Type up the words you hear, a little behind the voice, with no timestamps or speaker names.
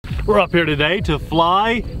We're up here today to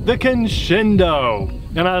fly the Conscendo.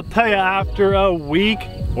 And I'll tell you, after a week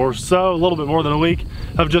or so, a little bit more than a week,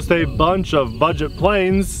 of just a bunch of budget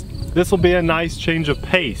planes, this will be a nice change of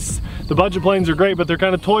pace. The budget planes are great, but they're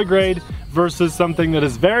kind of toy grade versus something that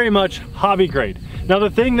is very much hobby grade. Now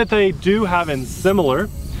the thing that they do have in similar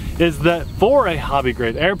is that for a hobby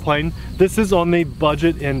grade airplane, this is on the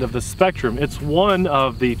budget end of the spectrum. It's one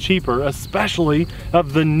of the cheaper, especially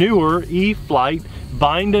of the newer Eflite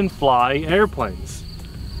bind and fly airplanes.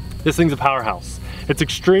 This thing's a powerhouse. It's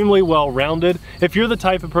extremely well rounded. If you're the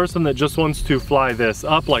type of person that just wants to fly this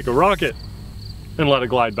up like a rocket and let it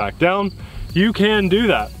glide back down, you can do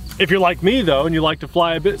that. If you're like me though, and you like to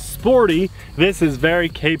fly a bit sporty, this is very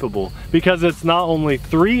capable because it's not only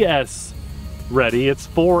 3S ready, it's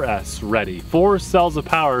 4S ready. 4 cells of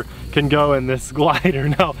power can go in this glider.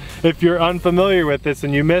 Now, if you're unfamiliar with this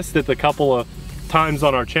and you missed it a couple of times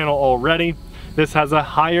on our channel already, this has a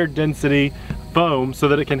higher density foam so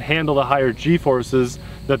that it can handle the higher G-forces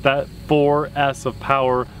that 4S of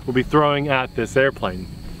power will be throwing at this airplane.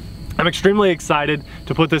 I'm extremely excited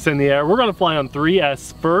to put this in the air. We're gonna fly on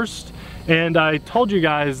 3S first, and I told you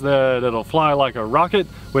guys that it'll fly like a rocket.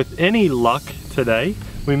 With any luck today,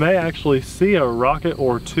 we may actually see a rocket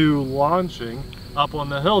or two launching up on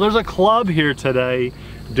the hill. There's a club here today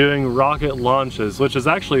doing rocket launches, which is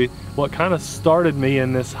actually what kind of started me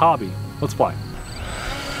in this hobby. Let's fly.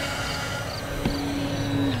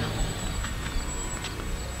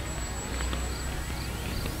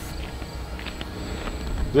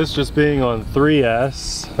 This just being on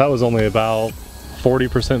 3S, that was only about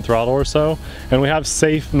 40% throttle or so, and we have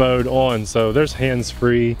safe mode on, so there's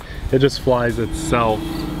hands-free. It just flies itself.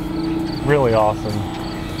 Really awesome.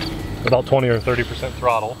 About 20 or 30%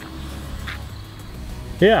 throttle.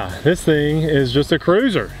 Yeah, this thing is just a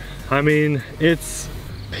cruiser. I mean, it's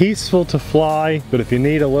peaceful to fly, but if you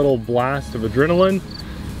need a little blast of adrenaline,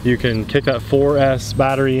 you can kick that 4S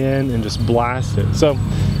battery in and just blast it. So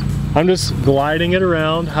I'm just gliding it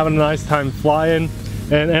around, having a nice time flying.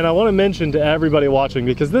 And I want to mention to everybody watching,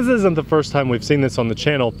 because this isn't the first time we've seen this on the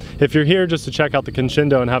channel, if you're here just to check out the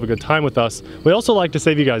Conscendo and have a good time with us, we also like to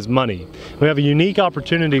save you guys money. We have a unique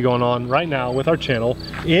opportunity going on right now with our channel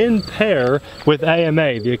in pair with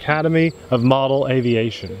AMA, the Academy of Model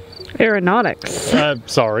Aviation. Aeronautics.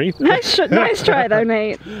 Sorry. Nice try though,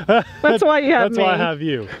 Nate. That's why you have me. That's why I have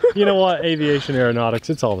you. You know what? Aviation, aeronautics,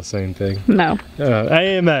 it's all the same thing. No.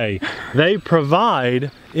 AMA, they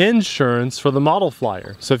provide insurance for the model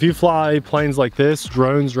flyer. So if you fly planes like this,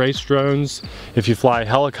 drones, race drones, if you fly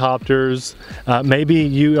helicopters, maybe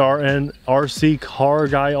you are an RC car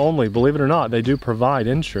guy only. Believe it or not, they do provide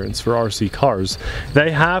insurance for RC cars.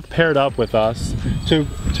 They have paired up with us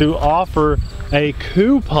to offer a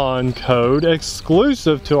coupon code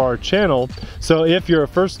exclusive to our channel. So if you're a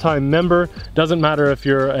first-time member, doesn't matter if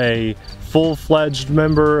you're a full-fledged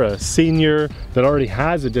member, a senior that already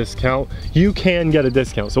has a discount, you can get a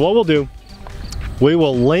discount. So what we'll do, we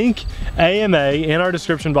will link AMA in our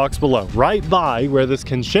description box below, right by where this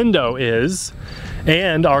Conscendo is,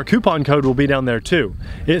 and our coupon code will be down there too.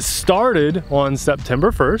 It started on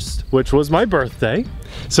September 1st, which was my birthday.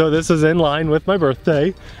 So this is in line with my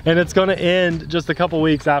birthday, and it's gonna end just a couple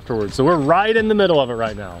weeks afterwards. So we're right in the middle of it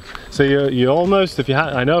right now. So you almost, if you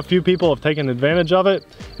I know a few people have taken advantage of it.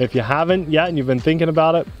 If you haven't yet and you've been thinking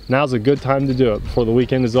about it, now's a good time to do it. Before the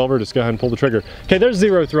weekend is over, just go ahead and pull the trigger. Okay, there's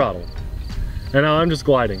 0 throttle. And now I'm just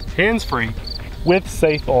gliding, hands-free, with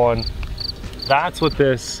safe on. That's what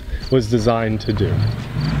this was designed to do.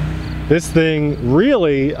 This thing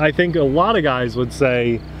really, I think a lot of guys would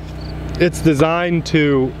say, it's designed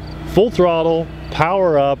to full throttle,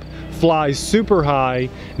 power up, fly super high,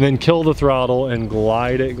 and then kill the throttle and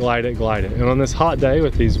glide it, glide it, glide it. And on this hot day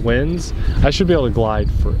with these winds, I should be able to glide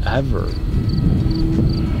forever.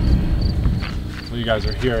 What you guys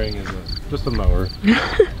are hearing is just a mower.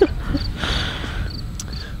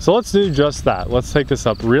 So let's do just that. Let's take this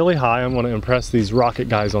up really high. I'm gonna impress these rocket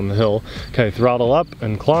guys on the hill. Okay, throttle up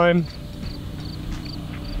and climb.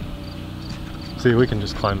 See, we can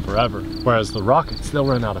just climb forever. Whereas the rockets, they'll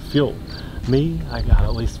run out of fuel. Me, I got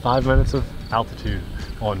at least 5 minutes of altitude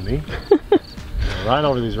on me. Right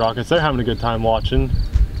over these rockets, they're having a good time watching.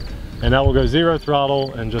 And now we'll go 0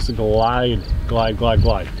 throttle and just glide, glide, glide,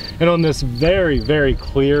 glide. And on this very, very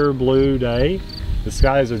clear blue day, the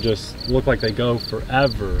skies are just, look like they go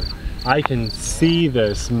forever. I can see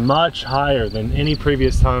this much higher than any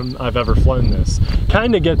previous time I've ever flown this.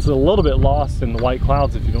 Kind of gets a little bit lost in the white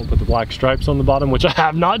clouds if you don't put the black stripes on the bottom, which I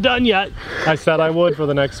have not done yet. I said I would for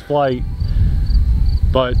the next flight.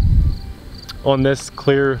 But on this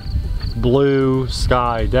clear blue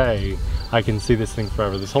sky day, I can see this thing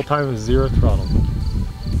forever. This whole time is 0 throttle.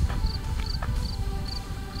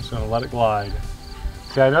 Just gonna let it glide.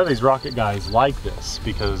 See, I know these rocket guys like this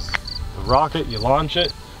because the rocket, you launch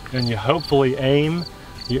it and you hopefully aim.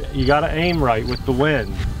 You gotta aim right with the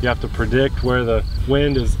wind. You have to predict where the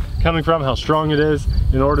wind is coming from, how strong it is,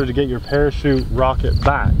 in order to get your parachute rocket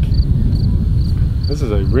back. This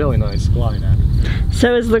is a really nice glide, Abby.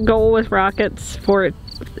 So is the goal with rockets for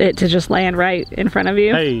it to just land right in front of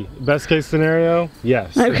you? Hey, best case scenario,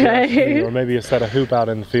 yes. Okay. Yes, or maybe you set a hoop out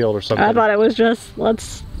in the field or something. I thought it was just,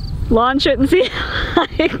 let's launch it and see how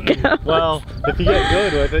it goes. Well, if you get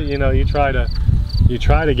good with it, you know, you try to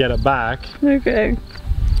get it back. Okay.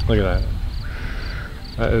 Look at that.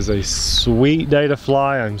 That is a sweet day to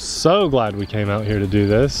fly. I'm so glad we came out here to do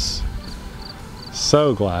this.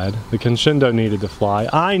 So glad. The Conscendo needed to fly.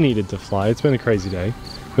 I needed to fly. It's been a crazy day.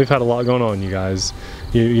 We've had a lot going on, you guys.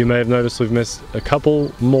 You may have noticed we've missed a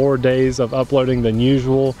couple more days of uploading than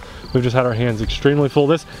usual. We've just had our hands extremely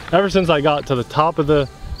full. Ever since I got to the top of the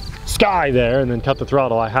sky there and then cut the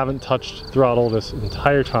throttle, I haven't touched throttle this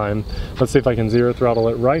entire time. Let's see if I can 0 throttle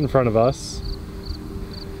it right in front of us.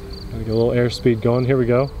 Get a little airspeed going. Here we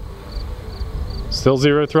go. Still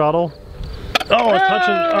 0 throttle. Oh, touch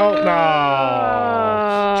and oh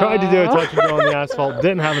no! Tried to do a touch and go on the asphalt.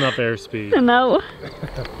 Didn't have enough airspeed. No.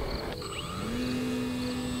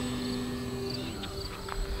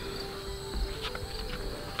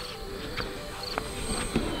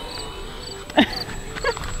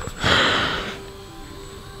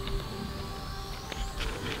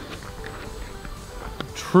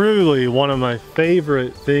 Truly one of my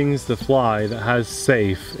favorite things to fly that has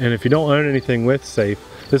safe, and if you don't own anything with safe,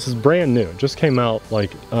 this is brand new. It just came out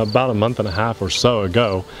like about a month and a half or so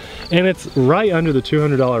ago, and it's right under the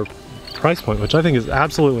 $200 price point, which I think is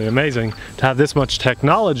absolutely amazing to have this much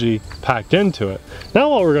technology packed into it. Now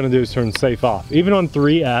what we're going to do is turn safe off. Even on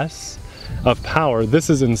 3S of power, this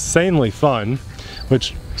is insanely fun,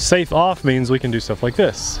 which safe off means we can do stuff like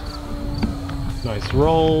this. Nice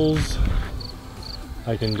rolls.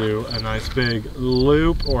 I can do a nice big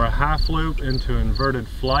loop or a half loop into inverted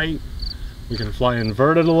flight. We can fly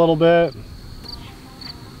inverted a little bit.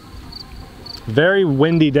 Very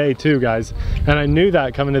windy day too, guys. And I knew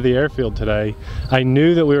that coming to the airfield today. I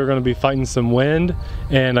knew that we were going to be fighting some wind,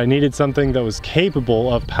 and I needed something that was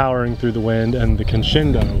capable of powering through the wind, and the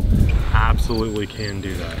Conscendo absolutely can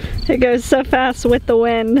do that. It goes so fast with the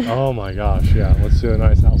wind. Oh my gosh, yeah. Let's do a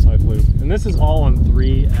nice outside loop. And this is all on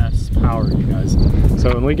 3S power, you guys.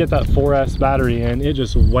 So when we get that 4S battery in, it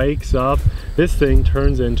just wakes up. This thing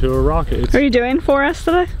turns into a rocket. Are you doing 4S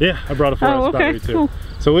today? Yeah, I brought a 4S battery too. Cool.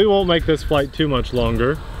 So we won't make this flight too much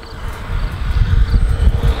longer.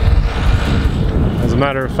 As a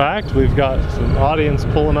matter of fact, we've got some audience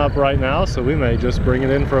pulling up right now, so we may just bring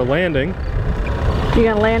it in for a landing. You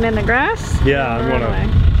gonna land in the grass? Yeah, I'm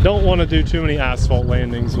gonna. Don't want to do too many asphalt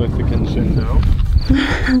landings with the Conscendo.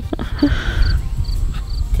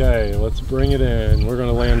 Okay, let's bring it in. We're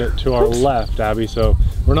gonna land it to our left, Abby, so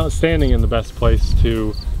we're not standing in the best place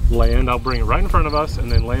to land. I'll bring it right in front of us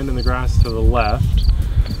and then land in the grass to the left.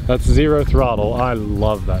 That's 0 throttle. I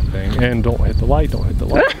love that thing. And don't hit the light, don't hit the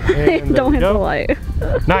light. And don't hit the light.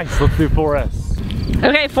 Nice, let's do 4S.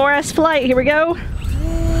 Okay, 4S flight, here we go.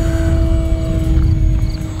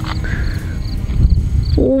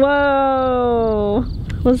 Whoa,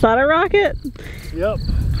 was that a rocket? Yep.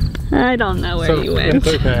 I don't know where you went. It's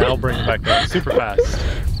okay, I'll bring it back up super fast.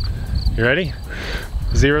 You ready?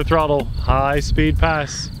 0 throttle, high speed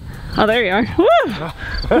pass. Oh, there you are. Woo!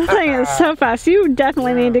 This thing is so fast. You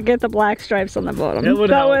definitely need to get the black stripes on the bottom.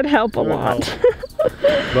 That would help a lot.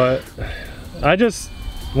 But I just,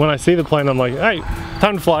 when I see the plane, I'm like, hey,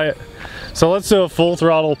 time to fly it. So let's do a full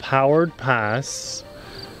throttle powered pass.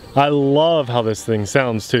 I love how this thing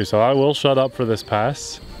sounds too, so I will shut up for this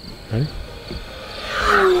pass. Ready?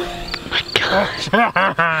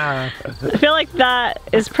 I feel like that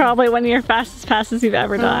is probably one of your fastest passes you've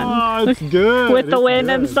ever done. Oh, it's good. With the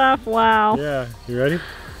wind and stuff, wow. Yeah, you ready?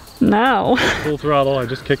 No. Full throttle, I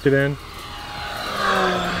just kicked it in.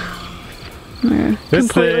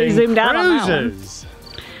 This completely thing zoomed out cruises. on that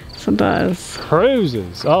one. So it does.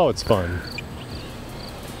 Cruises. Oh, it's fun.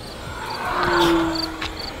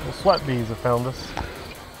 The sweat bees have found us.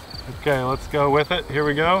 Okay, let's go with it. Here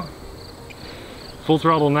we go. Full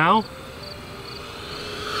throttle now.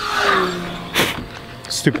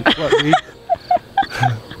 Stupid sweat bee.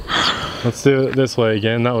 Let's do it this way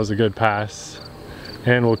again. That was a good pass.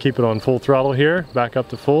 And we'll keep it on full throttle here. Back up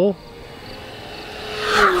to full.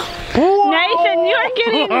 Nathan, you are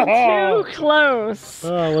getting too close.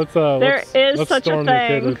 Let's there is let's such a storm the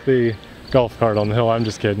kid thing. with the golf cart on the hill. I'm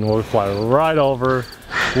just kidding. We'll fly right over,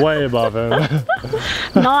 way above him.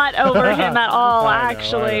 Not over him at all,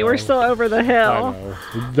 actually. We're still over the hill.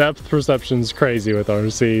 I know. Depth perception's crazy with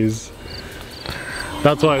RCs.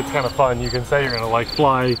 That's why it's kind of fun. You can say you're gonna like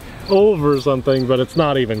fly over something, but it's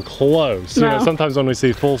not even close. No. You know, sometimes when we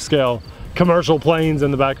see full scale commercial planes in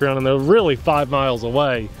the background and they're really 5 miles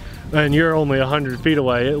away and you're only 100 feet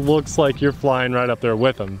away, it looks like you're flying right up there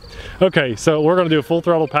with them. Okay, so we're gonna do a full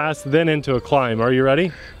throttle pass, then into a climb. Are you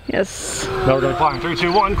ready? Yes. Now we're gonna climb. 3,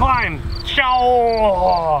 2, 1, climb!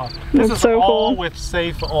 This is so all cool. with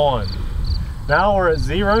safe on. Now we're at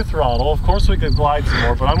 0 throttle. Of course we could glide some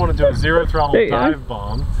more, but I want to do a 0 throttle dive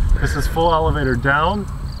bomb. This is full elevator down.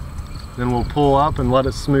 Then we'll pull up and let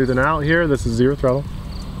it smoothen out here. This is 0 throttle.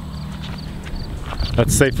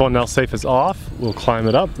 That's safe on. Now safe is off. We'll climb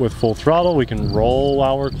it up with full throttle. We can roll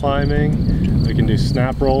while we're climbing. We can do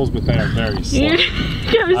snap rolls, but they are very slow. You're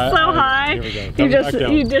so high. Here we go.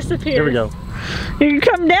 You disappear. Here we go. You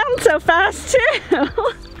come down so fast too.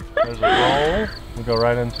 There's a roll. We'll go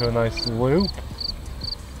right into a nice loop.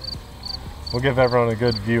 We'll give everyone a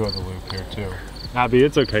good view of the loop here too. Abby,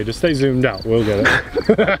 it's okay, just stay zoomed out, we'll get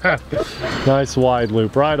it. Nice wide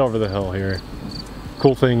loop right over the hill here.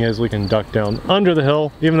 Cool thing is we can duck down under the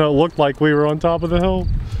hill, even though it looked like we were on top of the hill.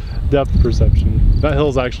 Depth perception. That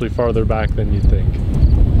hill's actually farther back than you'd think.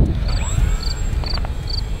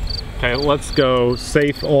 Okay, let's go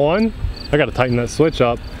safe on. I gotta tighten that switch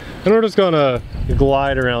up. And we're just gonna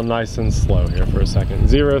glide around nice and slow here for a second.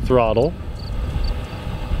 0 throttle.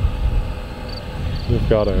 We've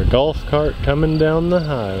got our golf cart coming down the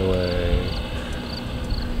highway.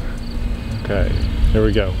 Okay, here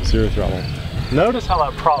we go, 0 throttle. Notice how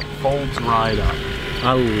that prop folds right up.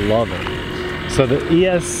 I love it. So the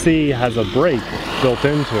ESC has a brake built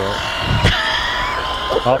into it.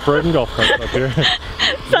 Off-roading golf carts up here.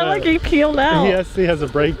 Sound like you peeled out. The ESC has a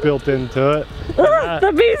brake built into it.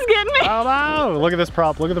 The bee's getting me. Oh no! Look at this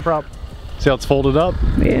prop, look at the prop. See how it's folded up?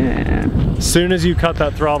 Yeah. As soon as you cut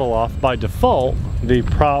that throttle off, by default, the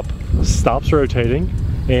prop stops rotating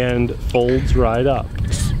and folds right up.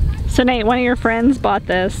 So Nate, one of your friends bought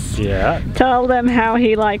this. Yeah. Tell them how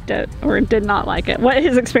he liked it or did not like it. What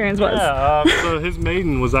his experience was. Yeah, so his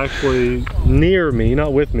maiden was actually near me,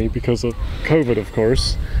 not with me because of COVID, of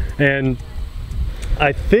course. And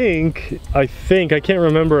I can't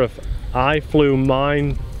remember if I flew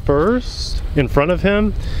mine first in front of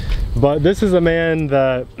him, but this is a man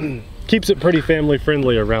that keeps it pretty family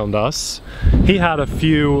friendly around us. He had a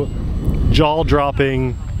few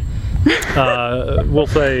jaw-dropping, we'll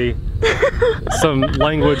say, some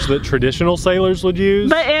language that traditional sailors would use.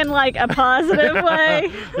 But in like a positive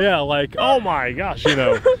way. Yeah, like, oh my gosh, you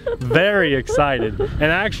know, very excited. And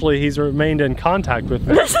actually, he's remained in contact with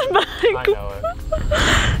me. This is my I know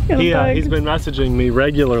it. He's been messaging me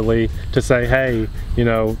regularly to say, hey, you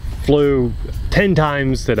know, flew 10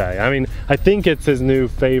 times today. I mean, I think it's his new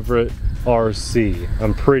favorite RC,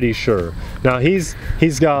 I'm pretty sure. Now he's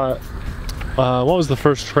got, what was the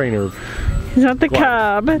first trainer? He's got the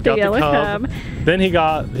Cub, the yellow Cub. Then he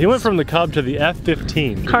went from the Cub to the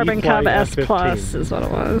F15. Carbon Cub S Plus is what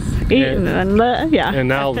it was. And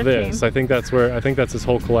now F15. this, I think that's his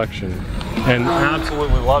whole collection. And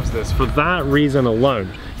absolutely loves this for that reason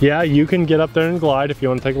alone. Yeah, you can get up there and glide if you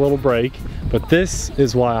want to take a little break, but this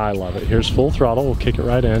is why I love it. Here's full throttle, we'll kick it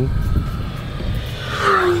right in.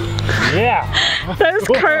 Yeah! Those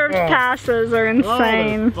curved passes are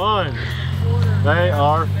insane. Oh, they're fun. They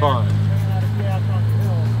are fun.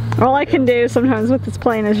 All I can do sometimes with this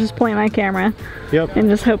plane is just point my camera. Yep. And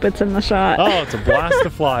just hope it's in the shot. Oh, it's a blast to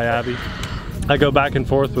fly, Abby. I go back and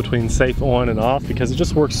forth between safe on and off because it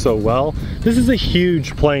just works so well. This is a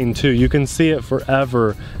huge plane too. You can see it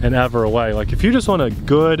forever and ever away. Like if you just want a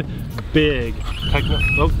good, big,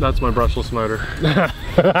 oh, that's my brushless motor.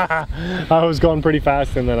 I was going pretty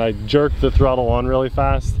fast and then I jerked the throttle on really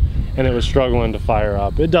fast and it was struggling to fire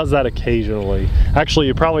up. It does that occasionally. Actually,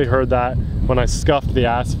 you probably heard that when I scuffed the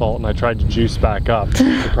asphalt and I tried to juice back up.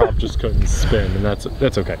 The prop just couldn't spin, and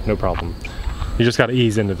that's okay, no problem. You just got to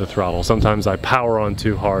ease into the throttle. Sometimes I power on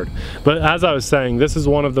too hard. But as I was saying, this is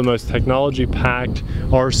one of the most technology-packed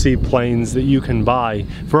RC planes that you can buy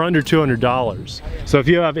for under $200. So if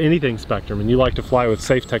you have anything Spectrum and you like to fly with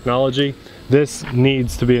safe technology, this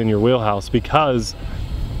needs to be in your wheelhouse because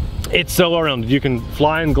it's so well-rounded. You can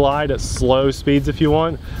fly and glide at slow speeds if you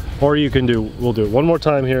want, or you can do, we'll do it one more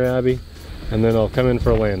time here, Abby, and then I'll come in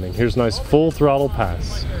for a landing. Here's a nice full throttle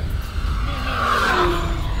pass.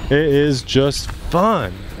 It is just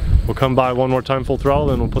fun. We'll come by one more time full throttle,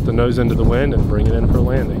 then we'll put the nose into the wind and bring it in for a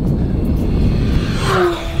landing.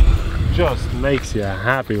 just makes you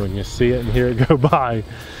happy when you see it and hear it go by.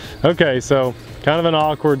 Okay, so kind of an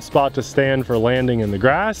awkward spot to stand for landing in the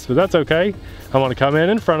grass, but that's okay. I want to come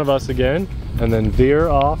in front of us again and then veer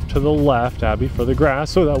off to the left, Abby, for the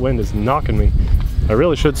grass. So that wind is knocking me. I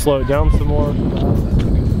really should slow it down some more.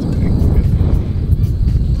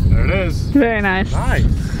 There it is. Very nice.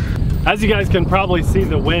 Nice. As you guys can probably see,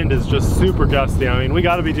 the wind is just super gusty. I mean, we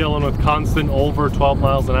got to be dealing with constant over 12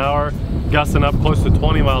 miles an hour, gusting up close to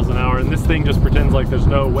 20 miles an hour, and this thing just pretends like there's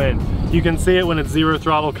no wind. You can see it when it's 0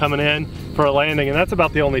 throttle coming in for a landing, and that's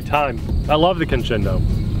about the only time. I love the Conscendo.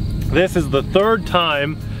 This is the 3rd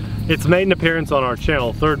time it's made an appearance on our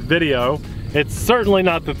channel, 3rd video. It's certainly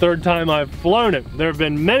not the 3rd time I've flown it. There have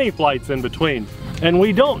been many flights in between, and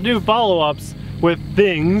we don't do follow-ups with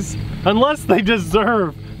things unless they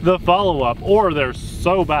deserve the follow-up, or they're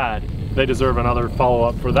so bad they deserve another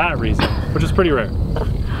follow-up for that reason, which is pretty rare,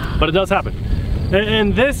 but it does happen.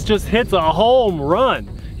 And this just hits a home run.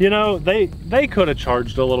 You know, they could have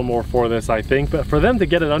charged a little more for this, I think, but for them to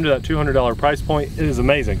get it under that $200 price point, it is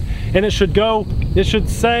amazing. And it should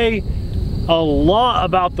say a lot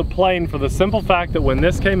about the plane for the simple fact that when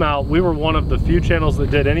this came out, we were one of the few channels that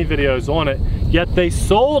did any videos on it, yet they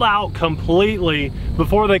sold out completely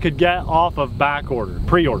before they could get off of back order,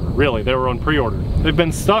 pre-order, really. They were on pre-order. They've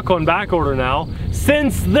been stuck on back order now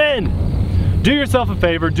since then. Do yourself a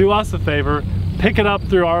favor, do us a favor, pick it up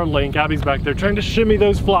through our link. Abby's back there trying to shimmy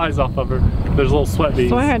those flies off of her. There's little sweat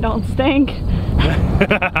beads. I swear I don't stink.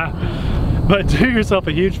 But do yourself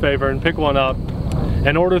a huge favor and pick one up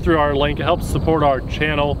and order through our link. It helps support our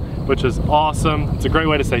channel, which is awesome. It's a great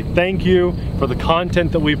way to say thank you for the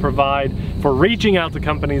content that we provide, for reaching out to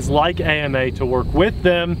companies like AMA to work with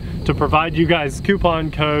them, to provide you guys coupon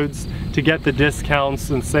codes to get the discounts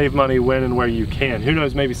and save money when and where you can. Who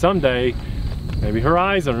knows, maybe someday, maybe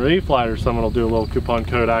Horizon or Eflite or someone will do a little coupon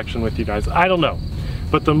code action with you guys. I don't know.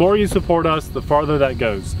 But the more you support us, the farther that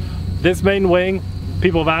goes. This main wing,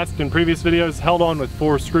 people have asked in previous videos, held on with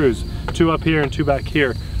 4 screws, 2 up here and 2 back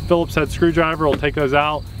here. Phillips head screwdriver will take those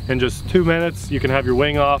out in just 2 minutes. You can have your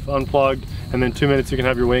wing off, unplugged, and then 2 minutes you can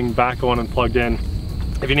have your wing back on and plugged in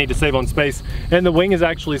if you need to save on space. And the wing is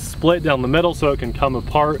actually split down the middle so it can come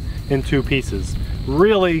apart in 2 pieces.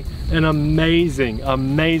 Really an amazing,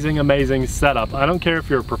 amazing, amazing setup. I don't care if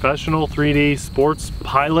you're a professional 3D sports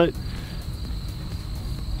pilot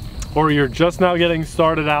or you're just now getting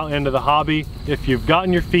started out into the hobby. If you've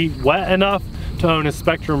gotten your feet wet enough to own a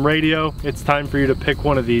Spectrum radio, it's time for you to pick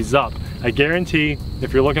one of these up. I guarantee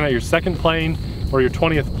if you're looking at your 2nd plane or your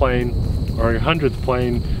 20th plane or your 100th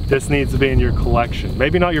plane, this needs to be in your collection.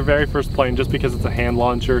 Maybe not your very first plane just because it's a hand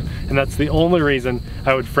launcher, and that's the only reason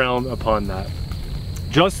I would frown upon that.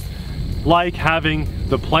 Just like having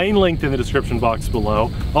the plane linked in the description box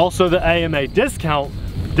below, also the AMA discount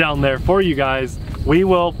down there for you guys, we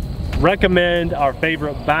will recommend our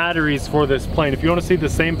favorite batteries for this plane. If you want to see the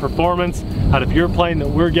same performance out of your plane that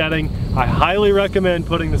we're getting, I highly recommend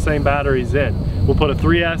putting the same batteries in. We'll put a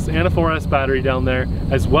 3S and a 4S battery down there,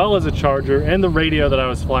 as well as a charger and the radio that I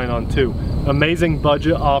was flying on too. Amazing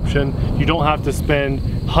budget option. You don't have to spend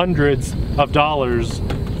hundreds of dollars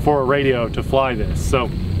for a radio to fly this. So,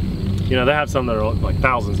 you know, they have some that are like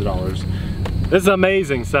thousands of dollars. This is an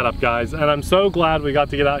amazing setup, guys, and I'm so glad we got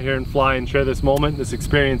to get out here and fly and share this moment, this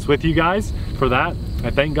experience with you guys. For that, I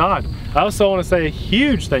thank God. I also want to say a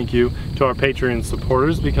huge thank you to our Patreon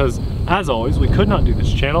supporters, because as always, we could not do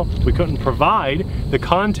this channel. We couldn't provide the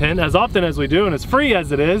content as often as we do, and as free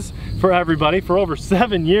as it is for everybody for over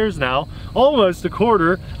 7 years now, almost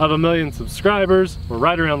 250,000 subscribers. We're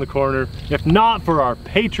right around the corner. If not for our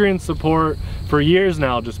Patreon support for years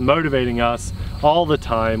now, just motivating us all the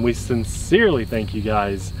time, we sincerely thank you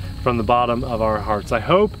guys from the bottom of our hearts. I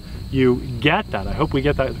hope you get that. I hope we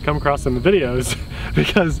get that to come across in the videos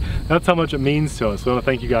because that's how much it means to us. We want to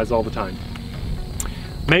thank you guys all the time.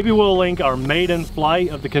 Maybe we'll link our maiden flight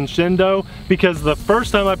of the Conscendo, because the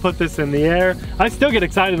first time I put this in the air, I still get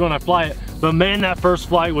excited when I fly it, but man, that first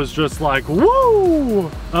flight was just like, woo,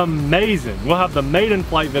 amazing. We'll have the maiden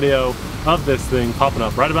flight video of this thing popping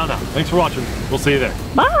up right about now. Thanks for watching. We'll see you there.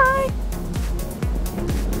 Bye.